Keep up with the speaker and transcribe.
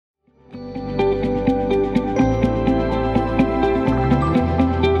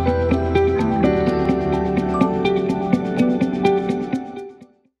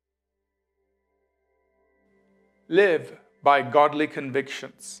live by godly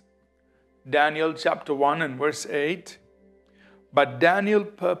convictions. Daniel chapter 1 and verse 8. But Daniel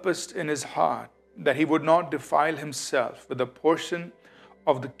purposed in his heart that he would not defile himself with a portion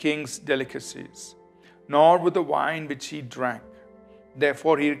of the king's delicacies, nor with the wine which he drank.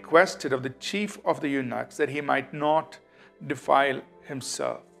 Therefore he requested of the chief of the eunuchs that he might not defile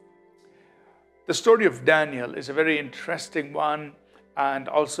himself. The story of Daniel is a very interesting one and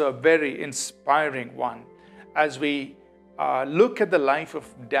also a very inspiring one. As we look at the life of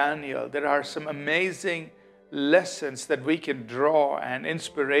Daniel, there are some amazing lessons that we can draw and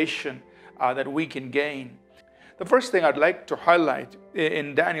inspiration that we can gain. The first thing I'd like to highlight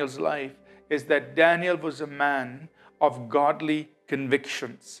in Daniel's life is that Daniel was a man of godly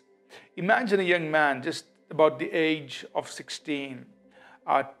convictions. Imagine a young man just about the age of 16,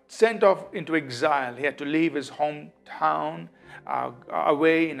 sent off into exile. He had to leave his hometown,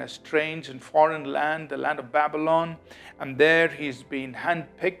 away in a strange and foreign land, the land of Babylon, and there he's been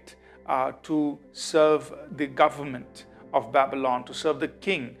handpicked to serve the government of Babylon, to serve the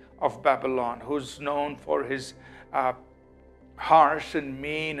king of Babylon, who's known for his harsh and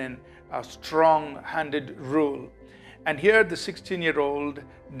mean and strong-handed rule. And here the 16-year-old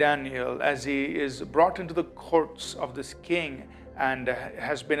Daniel, as he is brought into the courts of this king and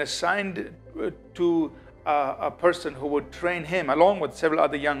has been assigned to a person who would train him, along with several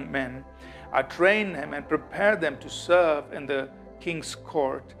other young men, train him and prepare them to serve in the king's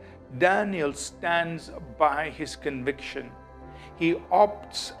court, Daniel stands by his conviction. He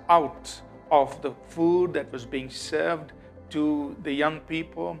opts out of the food that was being served to the young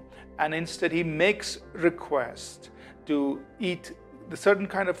people, and instead he makes request to eat the certain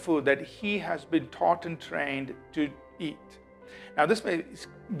kind of food that he has been taught and trained to eat. Now, this may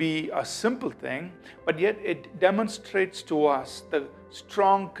be a simple thing, but yet it demonstrates to us the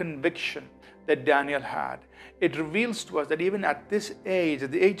strong conviction that Daniel had. It reveals to us that even at this age,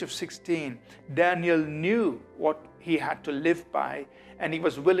 at the age of 16, Daniel knew what he had to live by, and he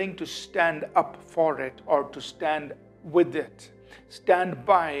was willing to stand up for it or to stand with it, stand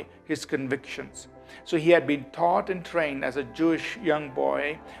by his convictions. So he had been taught and trained as a Jewish young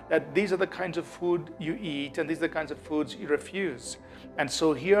boy that these are the kinds of food you eat and these are the kinds of foods you refuse. And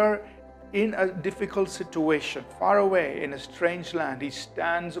so here, in a difficult situation, far away in a strange land, he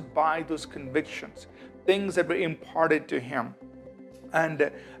stands by those convictions, things that were imparted to him. And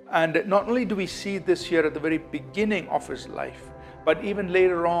not only do we see this here at the very beginning of his life, but even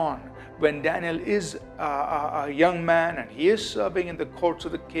later on, when Daniel is a young man and he is serving in the courts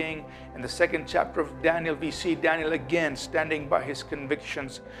of the king, in the second chapter of Daniel, we see Daniel again standing by his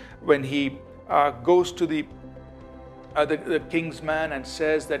convictions when he goes to the king's man and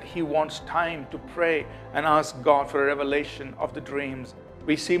says that he wants time to pray and ask God for a revelation of the dreams.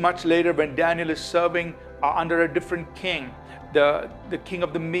 We see much later when Daniel is serving under a different king, the king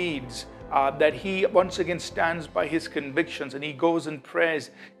of the Medes, that he once again stands by his convictions and he goes and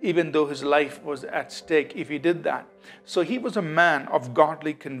prays even though his life was at stake if he did that. So he was a man of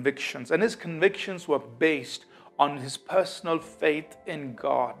godly convictions, and his convictions were based on his personal faith in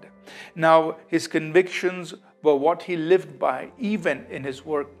God. Now, his convictions were what he lived by even in his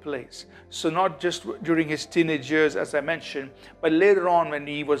workplace. So not just during his teenage years, as I mentioned, but later on when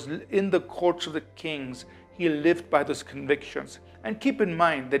he was in the courts of the kings, he lived by those convictions. And keep in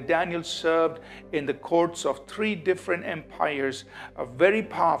mind that Daniel served in the courts of 3 different empires, very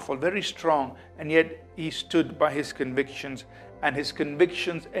powerful, very strong, and yet he stood by his convictions, and his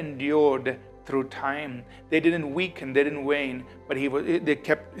convictions endured through time. They didn't weaken, they didn't wane, but they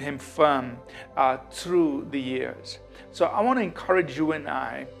kept him firm through the years. So I want to encourage you and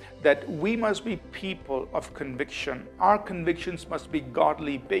I that we must be people of conviction. Our convictions must be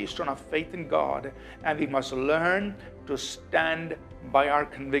godly, based on our faith in God, and we must learn to stand by our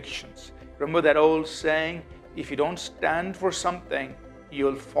convictions. Remember that old saying, if you don't stand for something,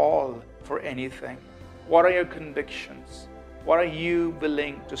 you'll fall for anything. What are your convictions? What are you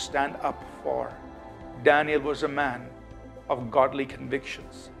willing to stand up for? Daniel was a man of godly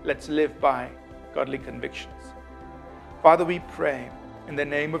convictions. Let's live by godly convictions. Father, we pray in the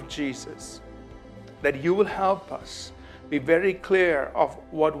name of Jesus that you will help us be very clear of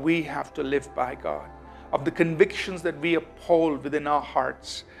what we have to live by, God, of the convictions that we uphold within our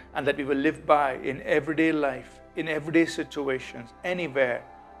hearts and that we will live by in everyday life, in everyday situations, anywhere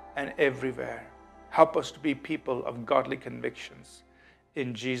and everywhere. Help us to be people of godly convictions.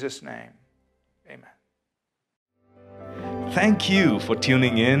 In Jesus' name, amen. Thank you for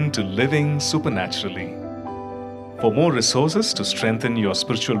tuning in to Living Supernaturally. For more resources to strengthen your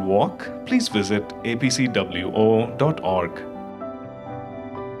spiritual walk, please visit apcwo.org.